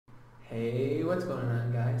Hey, what's going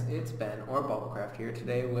on, guys? It's Ben or BiblioCraft here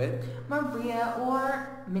today with Maria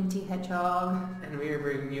or Minty Hedgehog. And we are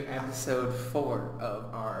bringing you episode 4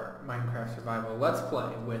 of our Minecraft Survival Let's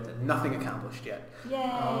Play with nothing accomplished yet.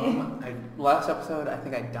 Yay! Last episode, I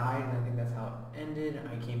think I died, and I think that's how it ended.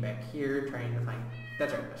 I came back here trying to find,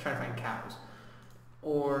 that's right, I was trying to find cows.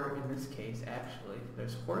 Or, in this case, actually,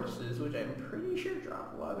 there's horses, which I'm pretty sure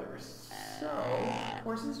drop leather, so...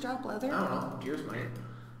 Horses drop leather? I don't know, deers might.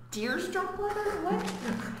 Deers drop leather? What?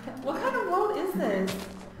 What kind of world is this?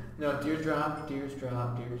 No, deers drop, deers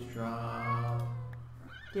drop, deers drop.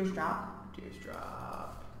 Deers drop? Deers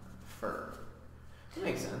drop fur. That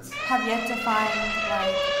makes sense. Have yet to find,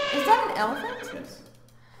 like... Is that an elephant? Yes.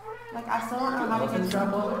 Like, I still don't know how to get... Elephants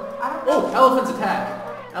drop leather? I don't know. Oh, elephants attack!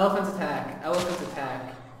 Elephants attack. Elephants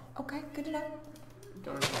attack. Okay, good to know.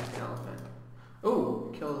 Don't attack an elephant.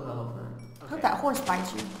 Oh, kill the elephant. Okay. I hope that horse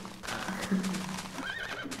bites you.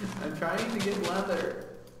 I'm trying to get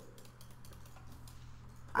leather.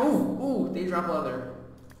 Ooh, they drop leather.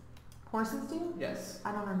 Horses do? Yes.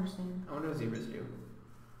 I don't understand. I wonder what zebras do.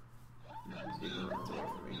 Zebra runs away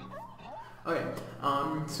from me. Okay,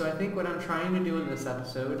 so I think what I'm trying to do in this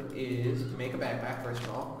episode is make a backpack first of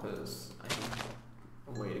all, because I need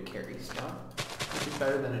a way to carry stuff, which is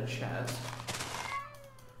better than a chest.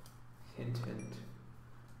 Hint, hint.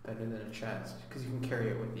 Better than a chest, because you can carry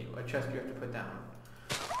it with you. A chest you have to put down.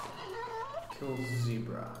 Kill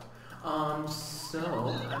zebra.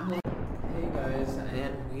 Hey guys,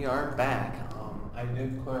 and we are back. I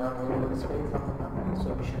did clear out our workspace from the memory,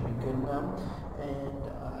 so we should be good now. And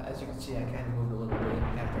as you can see, I kind of moved a little bit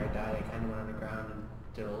after I died. I kind of went underground and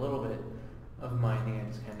did a little bit of mining. I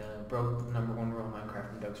just kind of broke the number 1 rule of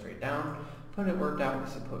Minecraft and dug straight down. But it worked out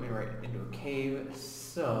because it put me right into a cave.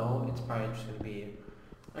 So it's probably just going to be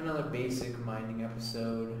another basic mining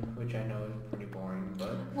episode, which I know is pretty boring,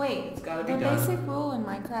 but wait, it's got to be the done. basic rule in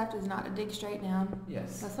Minecraft is not to dig straight down.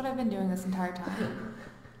 Yes. That's what I've been doing this entire time.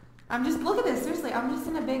 I'm just, look at this, seriously, I'm just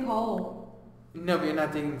in a big hole. No, but you're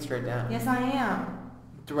not digging straight down. Yes, I am.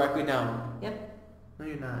 Directly down. Yep. No,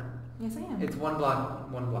 you're not. Yes, I am. It's one block.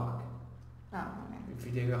 Oh, okay. If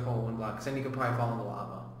you dig a hole 1 block, 'cause then you could probably fall in the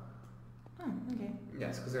lava. Oh, okay.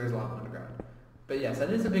 Yes, because there's lava underground. But yes,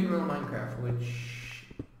 that is a big rule in Minecraft, which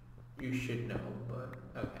you should know, but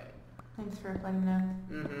okay. Thanks for letting me know.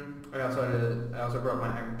 I also broke my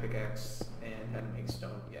iron pickaxe and had to make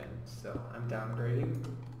stone again, so I'm downgrading.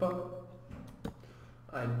 But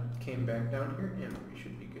I came back down here and we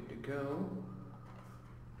should be good to go.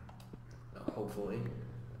 Hopefully.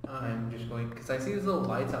 I'm just going, because I see these little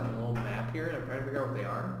lights on the little map here and I'm trying to figure out what they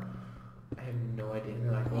are. I have no idea.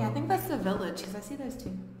 They're like, Yeah, I think that's the village, because I see those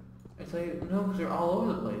too. It's like, no, because they're all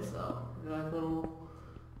over the place though. They're like little,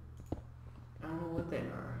 I don't know what they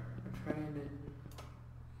are. I'm trying to...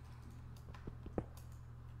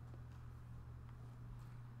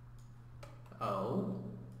 Oh.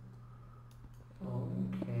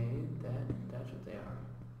 Okay, that's what they are.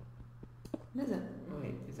 What is it?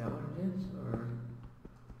 Wait, is that what it is? Or...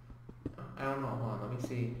 I don't know, hold on, let me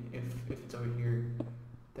see. If it's over here,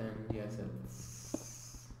 then yes,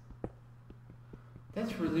 it's...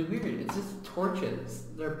 That's really weird. It's just torches.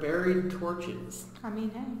 They're buried torches. I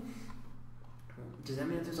mean, hey. Does that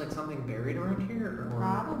mean there's like something buried around here? Or...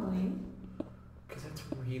 Probably. Because that's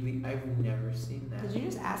really... I've never seen that. Did you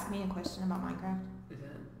just ask me a question about Minecraft? Is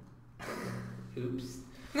that... Oops.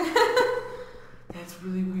 That's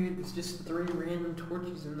really weird. There's just 3 random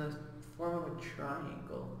torches in the form of a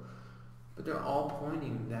triangle. But they're all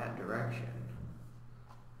pointing that direction.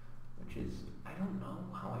 Which is... I don't know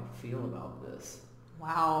how I feel about this.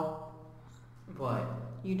 Wow. What?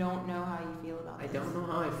 You don't know how you feel about this. I don't know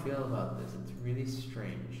how I feel about this. It's really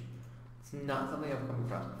strange. It's not something I've come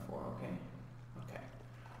across before, okay? Okay.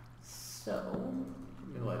 So, let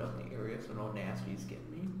me light up the area so no nasties get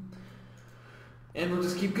me. And we'll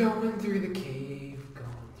just keep going through the cave,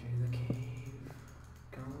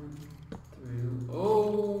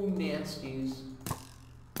 Oh, nasties.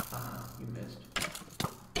 Ah, you missed.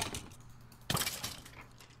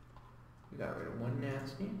 We got rid of 1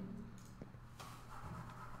 nasty.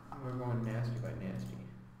 We're going nasty by nasty.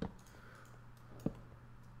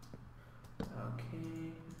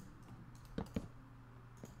 Okay.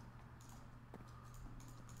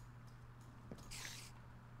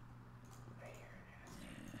 Right here,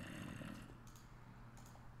 nasty.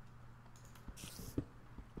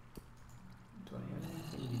 Do I have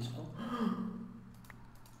anything useful?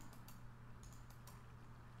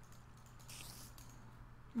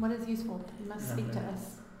 What is useful? You must speak to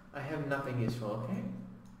us. I have nothing useful, okay?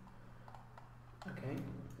 Okay,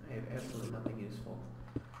 I have absolutely nothing useful.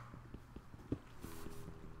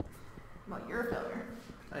 Well, you're a failure.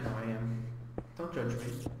 I know I am. Don't judge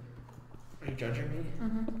me. Are you judging me?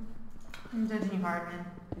 I'm judging you hard, man.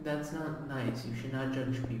 That's not nice. You should not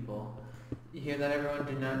judge people. You hear that, everyone?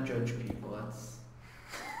 Do not judge people. That's...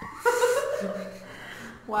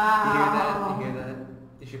 Wow. You hear that?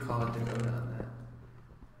 You should call it Dakota on that.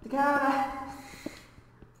 Dakota.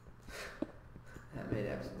 That made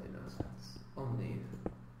absolutely no sense. Only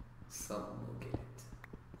someone will get it.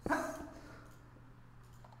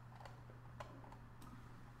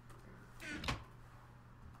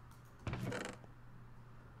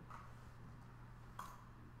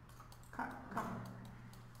 Come.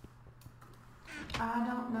 I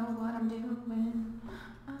don't know what I'm doing.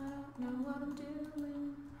 I don't know what I'm doing.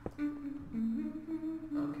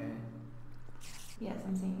 Okay. Yes,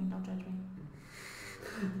 I'm singing. Don't judge me.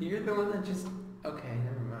 You're the one that just... Okay,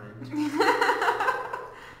 never mind.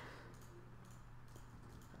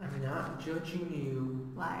 I'm not judging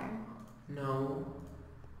you. Liar. No.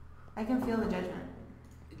 I can feel the judgment.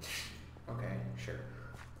 Okay, sure.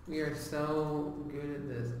 We are so good at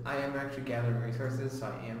this. I am actually gathering resources, so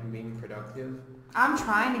I am being productive. I'm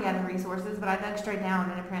trying to gather resources, but I dug straight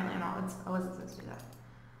down, and apparently I wasn't supposed to do that.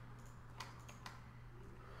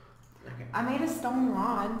 Okay. I made a stone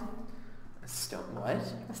rod. A stone what?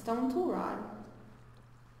 A stone tool rod.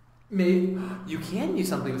 Maybe you can use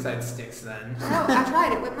something besides sticks then. No, I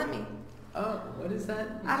tried. It wouldn't let me. Oh, what is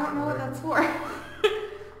that? I don't know what that's for.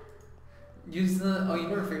 Use the... Oh, you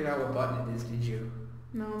never figured out what button it is, did you?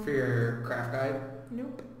 No. For your craft guide?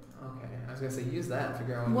 Nope. Okay, I was gonna say use that and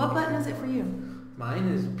figure out What button is it for you? Mine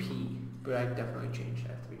is P, but I definitely changed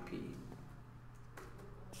that to be P.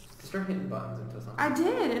 Start hitting buttons until something. I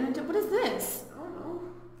did, and what is this? I don't know.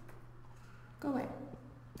 Go away.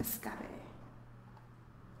 Escape.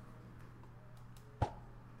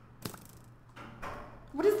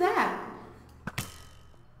 What is that?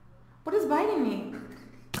 What is biting me?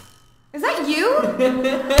 Is that you? I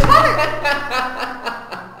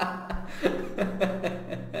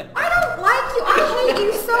don't like you. I hate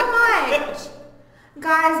you so much.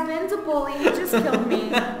 Guys, Ben's a bully. He just killed me.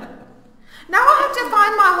 Now I have to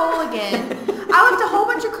find my hole again. I left a whole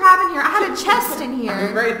bunch of crap in here. I had a chest in I'm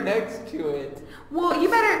here. right next to it. Well, you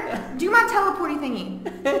better do my teleporty thingy.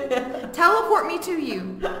 Teleport me to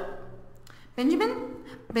you. Benjamin?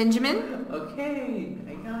 Okay,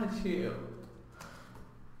 I got you.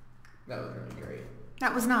 That was really great.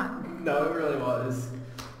 That was not. No, it really was.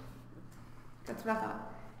 That's what I thought.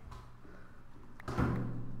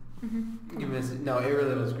 You missed it. No, it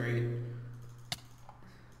really was great.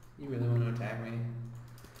 You really want to attack me?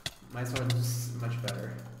 My sword's much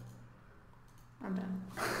better. I'm done.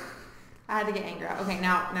 I had to get anger out. Okay,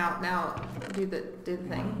 now do the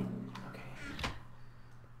thing. Okay.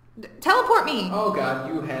 Teleport me. Oh God,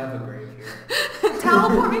 you have a grave here.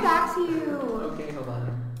 Teleport me back to you. Okay, hold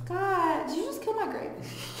on. God, did you just kill my grave?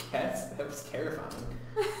 Yes, that was terrifying.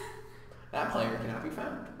 That player cannot be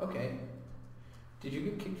found. Okay. Did you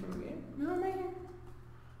get kicked from the game? No, I'm right here.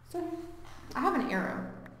 So, I have an arrow.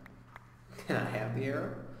 Can I have the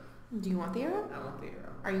arrow? Do you want the arrow? I want the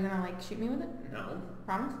arrow. Are you gonna like shoot me with it? No.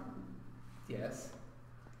 Promise? Yes.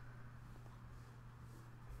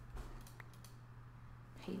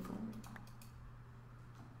 Hateful.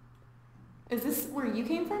 Is this where you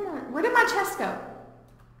came from, or where did my chest go?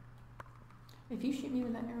 If you shoot me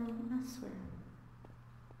with that arrow, I swear.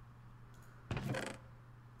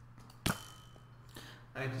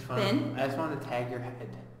 I just want to tag your head.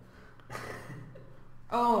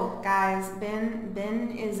 Oh, guys,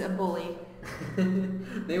 Ben is a bully.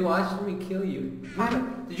 They watched me kill you.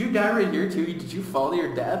 Did you die right here too? Did you fall to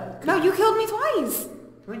your death? No, you killed me twice.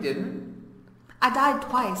 We didn't. I died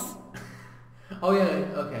twice. Oh yeah,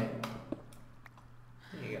 okay.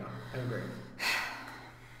 There you go. I'm great.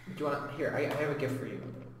 Do you want to... Here, I have a gift for you.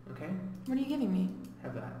 Okay? What are you giving me?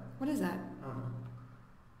 Have that. What is that? I don't know.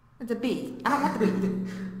 It's a bee. I don't want the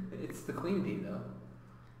bee. It's the queen bee though.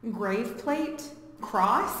 Grave plate?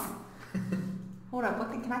 Cross? Hold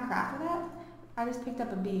up, can I craft with that? I just picked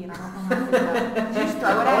up a bee and I don't know how to do that. Did you just throw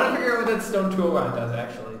it I at want me? to figure out what that stone tool rod does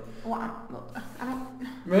actually. Well, I don't...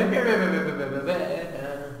 Right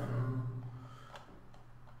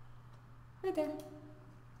there.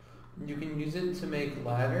 You can use it to make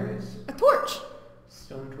ladders, A torch!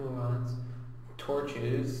 stone tool rods,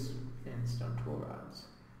 torches, and stone tool rods.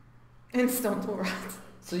 And stone tool rods.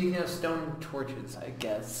 So you can have stone torches, I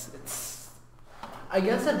guess. I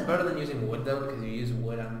guess that's better than using wood though, because you use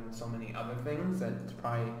wood on so many other things that it's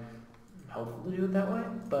probably helpful to do it that way.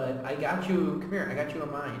 But I got you, come here, I got you a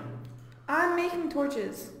mine. I'm making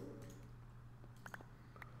torches.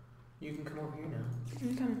 You can come over here now.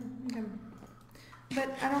 I'm coming.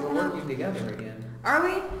 But I don't We're want working together again. Are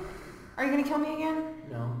we? Are you gonna kill me again?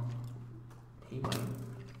 No. He might.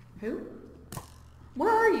 Who? Where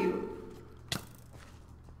are you?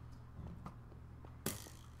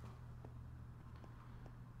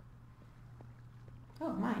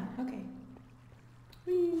 Oh, mine. Okay.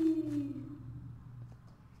 Whee!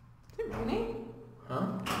 Is it raining?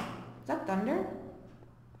 Huh? Is that thunder?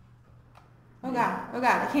 Oh god. Oh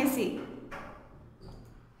god. I can't see.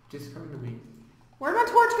 Just come to me. Where'd my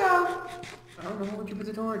torch go? I don't know. Where'd you put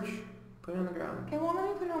the torch? Put it on the ground. Okay, well, let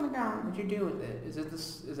me put it on the ground. What'd you do with it? Is it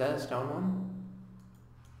this? Is that a stone one?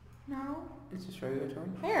 No. It's just regular torch.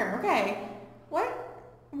 There. Okay. What?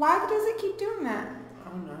 Why does it keep doing that? I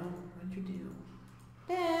don't know. What'd you do?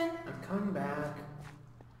 Ben. I'm coming back.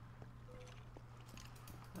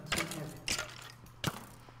 That's okay.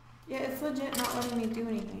 Yeah, it's legit not letting me do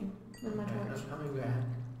anything with my torch. I'm coming back.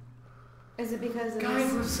 Is it because of Guys,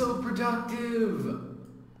 this? we're so productive.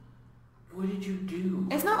 What did you do?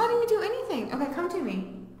 It's not letting me do anything. Okay, come to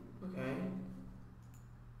me. Okay.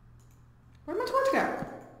 Where'd my torch go?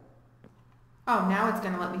 Oh, now it's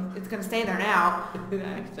gonna let me. It's gonna stay there now.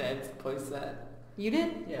 I said to place that. You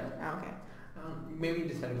did? Yeah. Oh, okay. Maybe you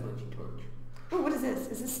just had a glitchy torch. Oh, what is this?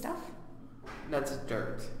 Is this stuff? That's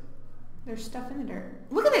dirt. There's stuff in the dirt.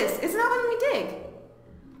 Look at this. It's not letting me dig.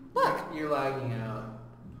 Look. You're lagging out.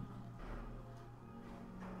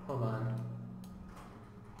 Hold on.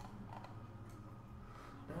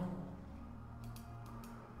 No.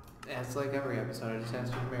 It's like every episode. I just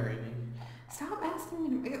asked you to marry me. Stop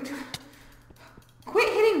asking me to...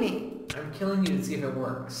 Quit hitting me. I'm killing you to see if it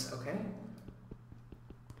works, okay?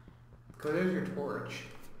 Go, there's your torch.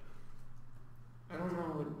 I don't know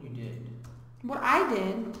what you did. What I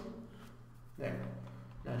did... There.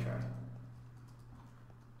 Now try.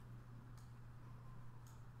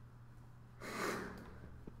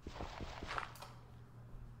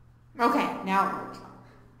 Okay, now it worked.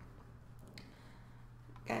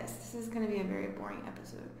 Guys, this is going to be a very boring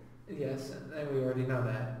episode. Yes, and we already know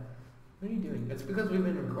that. What are you doing? It's because we've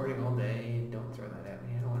been recording all day. Don't throw that at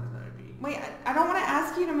me. I don't want another bee. Wait, I don't want to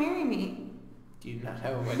ask you to marry me. Do you not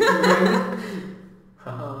have a wedding ring?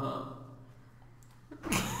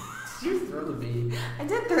 Did you throw the bee? I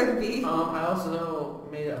did throw the bee. I also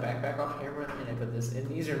made a backpack off camera and I put this in.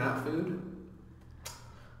 These are not food.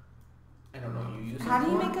 I don't know what you use them How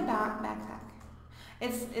do you for. make a backpack?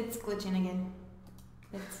 It's glitching again.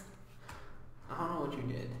 It's... I don't know what you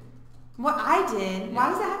did. What I did? Yeah. Why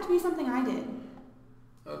does it have to be something I did?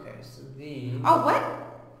 Okay, so these... Oh, what?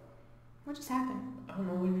 What just happened? I don't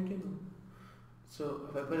know what you do. So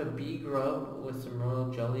if I put a bee grub with some royal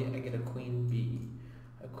jelly, I get a queen bee.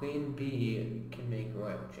 A queen bee can make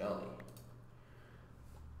royal jelly.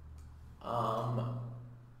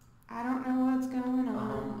 I don't know what's going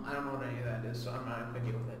on. I don't know what any of that is, so I'm not gonna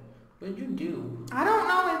deal with it. What did you do? I don't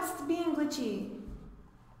know, it's being glitchy.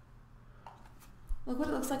 Look what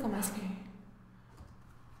it looks like on my screen.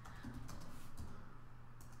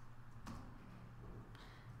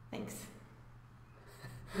 Thanks.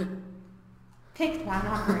 Picked by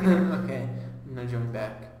not great. Okay, now jump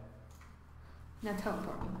back. Now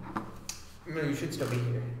teleport me. No, you should still be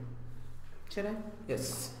here. Should I?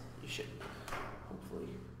 Yes, you should. Hopefully.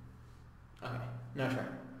 Okay, now try.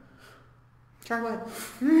 Try what?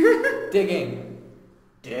 Digging.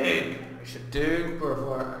 Dig. I should dig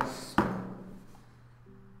before I...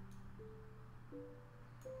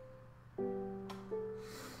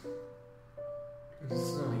 This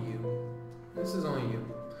is only you. This is only you.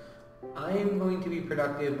 I am going to be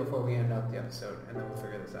productive before we end up the episode, and then we'll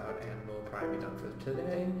figure this out, and we'll probably be done for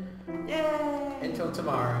today. Yay! Until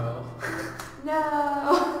tomorrow.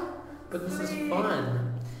 No! But this is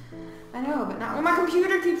fun. I know, but not when my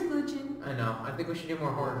computer keeps glitching. I know. I think we should do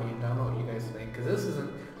more horror games. I don't know what you guys think, because this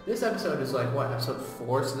isn't... This episode is like, what, episode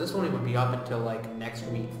 4? So this won't even be up until, like, next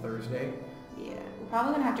week, Thursday. Yeah, we're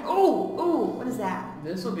probably gonna have to... Oh! What is that?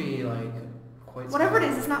 This will be, like, quite... Whatever it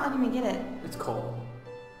scary. is, it's not letting me get it. It's coal.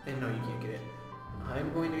 And no, you can't get it.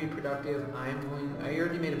 I'm going to be productive. I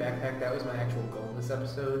already made a backpack. That was my actual goal this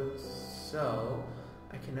episode. So,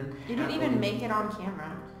 I can then... You didn't even make it on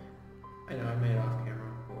camera. I know, I made it off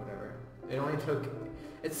camera, or whatever. It only took...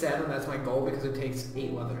 It's sad when that's my goal because it takes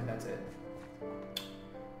 8 leather, that's it.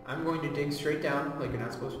 I'm going to dig straight down, like you're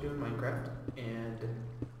not supposed to do in Minecraft, and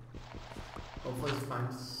hopefully it's fine.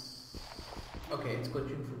 Okay, it's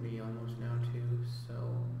glitching for me almost now too, so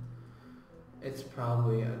it's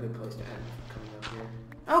probably a good place to end coming up here.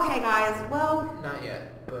 Okay, guys, well... Not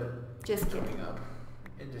yet, but just coming kidding. up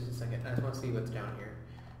in just a second. I just want to see what's down here.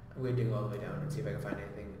 I'm going to dig all the way down and see if I can find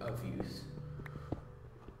anything of use.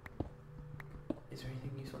 Is there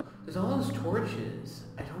anything useful? There's all those torches.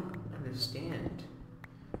 I don't understand.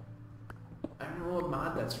 I don't know what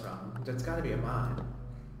mod that's from. That's gotta be a mod.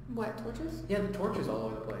 What, torches? Yeah, the torches all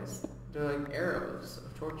over the place. They're like arrows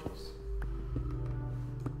of torches.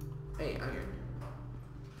 Hey, iron.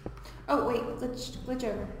 Oh, wait, glitch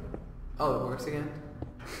over. Oh, it works again?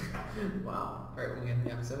 Wow. Alright, when we end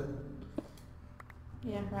the episode?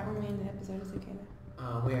 Yeah, right when we end the episode is okay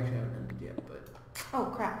though. We actually haven't ended yet, but... Oh,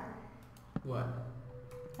 crap. What?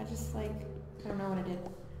 I just, like, I don't know what I did.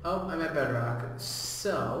 Oh, I'm at Bedrock.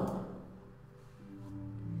 So...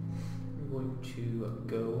 I'm going to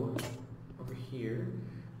go over here.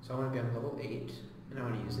 So I want to be on level 8. And I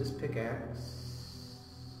want to use this pickaxe.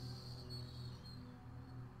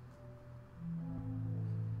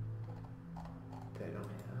 That I don't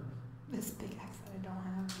have. This pickaxe that I don't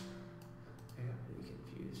have. I got really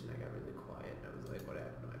confused and I got really quiet. I was like, what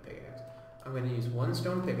happened to my pickaxe? I'm going to use one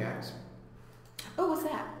stone pickaxe. Oh, what's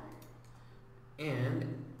that?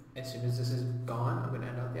 And as soon as this is gone, I'm going to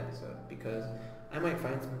end out the episode. Because I might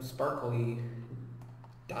find some sparkly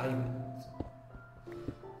diamonds.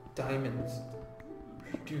 Diamonds.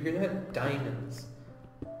 Do you hear that? Diamonds.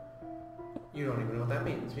 You don't even know what that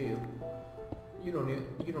means, do you? You don't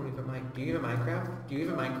even mind. Do you even Minecraft? Do you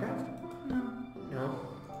even Minecraft? No. No?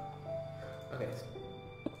 Okay, so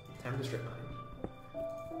time to strip mine.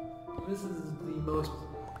 This is the most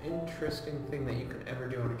interesting thing that you can ever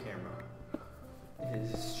do on a camera.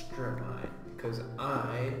 Is strip mine. Because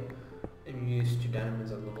I am used to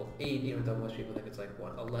diamonds at level 8, even though most people think it's like,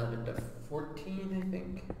 what, 11 to 14, I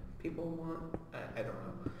think people want? I don't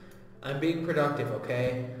know. I'm being productive,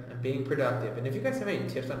 okay? I'm being productive. And if you guys have any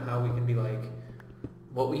tips on how we can be like,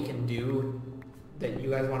 what we can do that you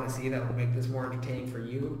guys want to see that will make this more entertaining for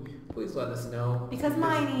you, please let us know. Because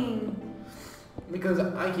mining. Because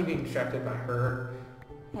I keep being distracted by her.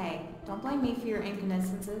 Hey, don't blame me for your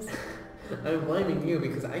inconsistencies. I'm blaming you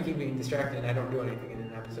because I keep being distracted and I don't do anything in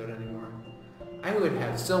an episode anymore. I would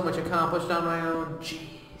have so much accomplished on my own.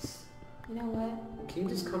 Jeez. You know what? Can you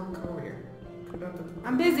just come over here? Come down to...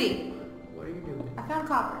 I'm busy. What are you doing? I found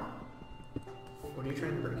copper. What are you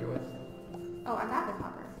trying to break it with? Oh, I got the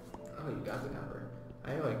copper. Oh, you got the copper.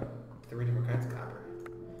 I have like 3 different kinds of copper.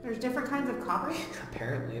 There's different kinds of copper?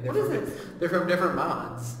 Apparently. What is this? They're from different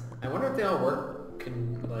mods. I wonder if they all work, I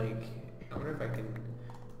wonder if I can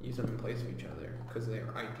use them in place of each other, because their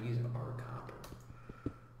IDs are copper.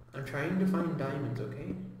 I'm trying to find diamonds,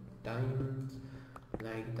 okay? Diamonds.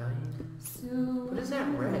 Like diamonds. Silver. What is that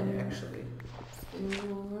red, actually?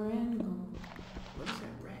 Silver and gold. What is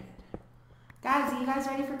that red? Guys, are you guys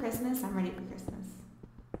ready for Christmas? I'm ready for Christmas.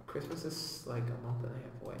 Christmas is like a month and a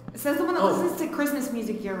half away. It says the one that listens to Christmas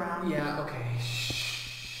music year round. Yeah, okay.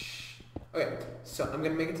 Shh. Okay, so I'm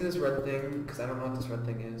gonna make it to this red thing, because I don't know what this red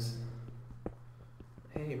thing is.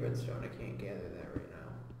 Hey, redstone, I can't gather that right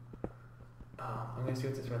now. Oh, I'm gonna see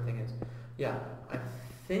what this red thing is. Yeah, I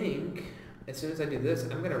think as soon as I do this,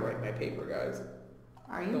 I'm gonna write my paper, guys.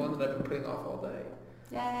 Are you? The one that I've been putting off all day.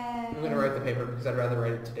 Yay. I'm gonna write the paper because I'd rather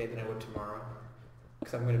write it today than I would tomorrow.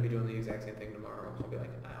 Because I'm gonna be doing the exact same thing tomorrow. I'll be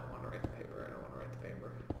like, I don't want to write the paper. I don't want to write the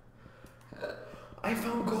paper. I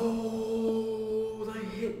found gold. I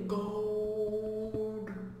hit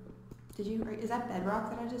gold. Did you? Is that bedrock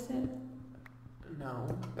that I just hit? No,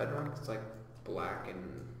 bedrock is like black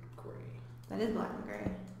and gray. That is black and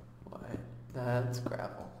gray. What? That's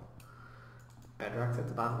gravel. Bedrock's at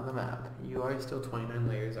the bottom of the map. You are still 29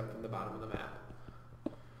 layers up from the bottom of the map.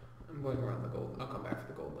 I'm going around the gold. I'll come back for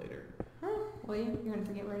the gold later. Huh? Will you? You're gonna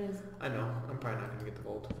forget where it is. I know. I'm probably not going to get the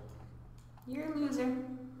gold. You're a loser.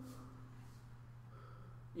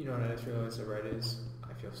 You know what I just realized the red is?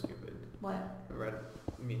 I feel stupid. What? Red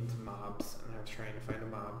means mobs, and I was trying to find a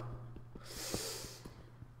mob.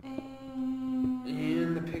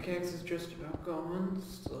 And the pickaxe is just about gone,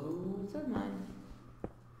 so... So is mine.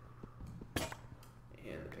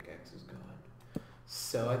 And the pickaxe is gone.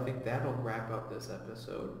 So I think that'll wrap up this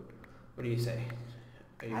episode. What do you say?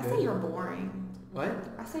 Are you I good? say you're boring. What?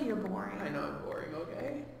 I say you're boring. I know I'm boring,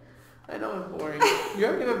 okay? I know I'm boring. You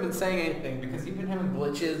haven't even been saying anything because you've been having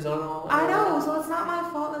glitches on all I know, so it's not my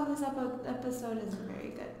fault that this episode isn't very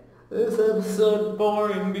good. This episode's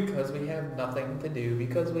boring because we have nothing to do,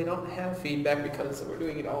 because we don't have feedback, because we're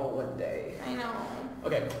doing it all one day. I know.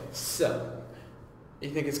 Okay, so, you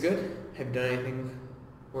think it's good? Have you done anything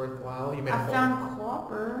worthwhile? You made I found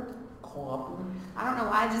copper. Copper? I don't know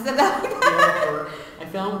why I just said that like that. Copper. I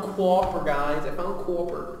found copper, guys. I found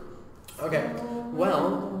copper. Okay,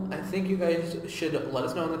 well, I think you guys should let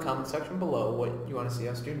us know in the comment section below what you want to see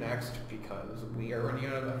us do next, because we are running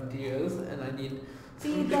out of ideas, and I need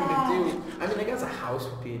something to do. I mean, I guess a house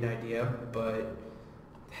would be an idea, but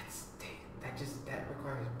that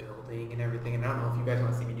requires building and everything, and I don't know if you guys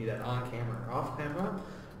want to see me do that on camera or off camera,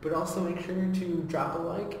 but also make sure to drop a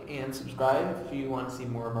like and subscribe if you want to see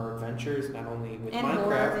more of our adventures, not only with and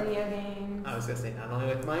Minecraft. more video games. I was going to say not only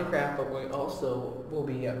with Minecraft, but we also will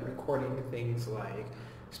be recording things like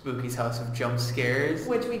Spooky's House of Jump Scares,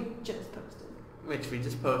 Which we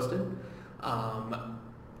just posted.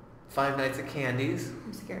 5 Nights at Candy's,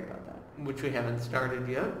 I'm scared about that. which we haven't started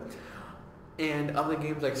yet. And other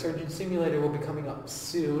games like Surgeon Simulator will be coming up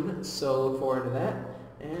soon, so look forward to that.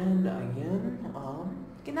 And again,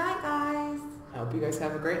 Good night, guys. I hope you guys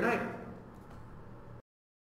have a great night.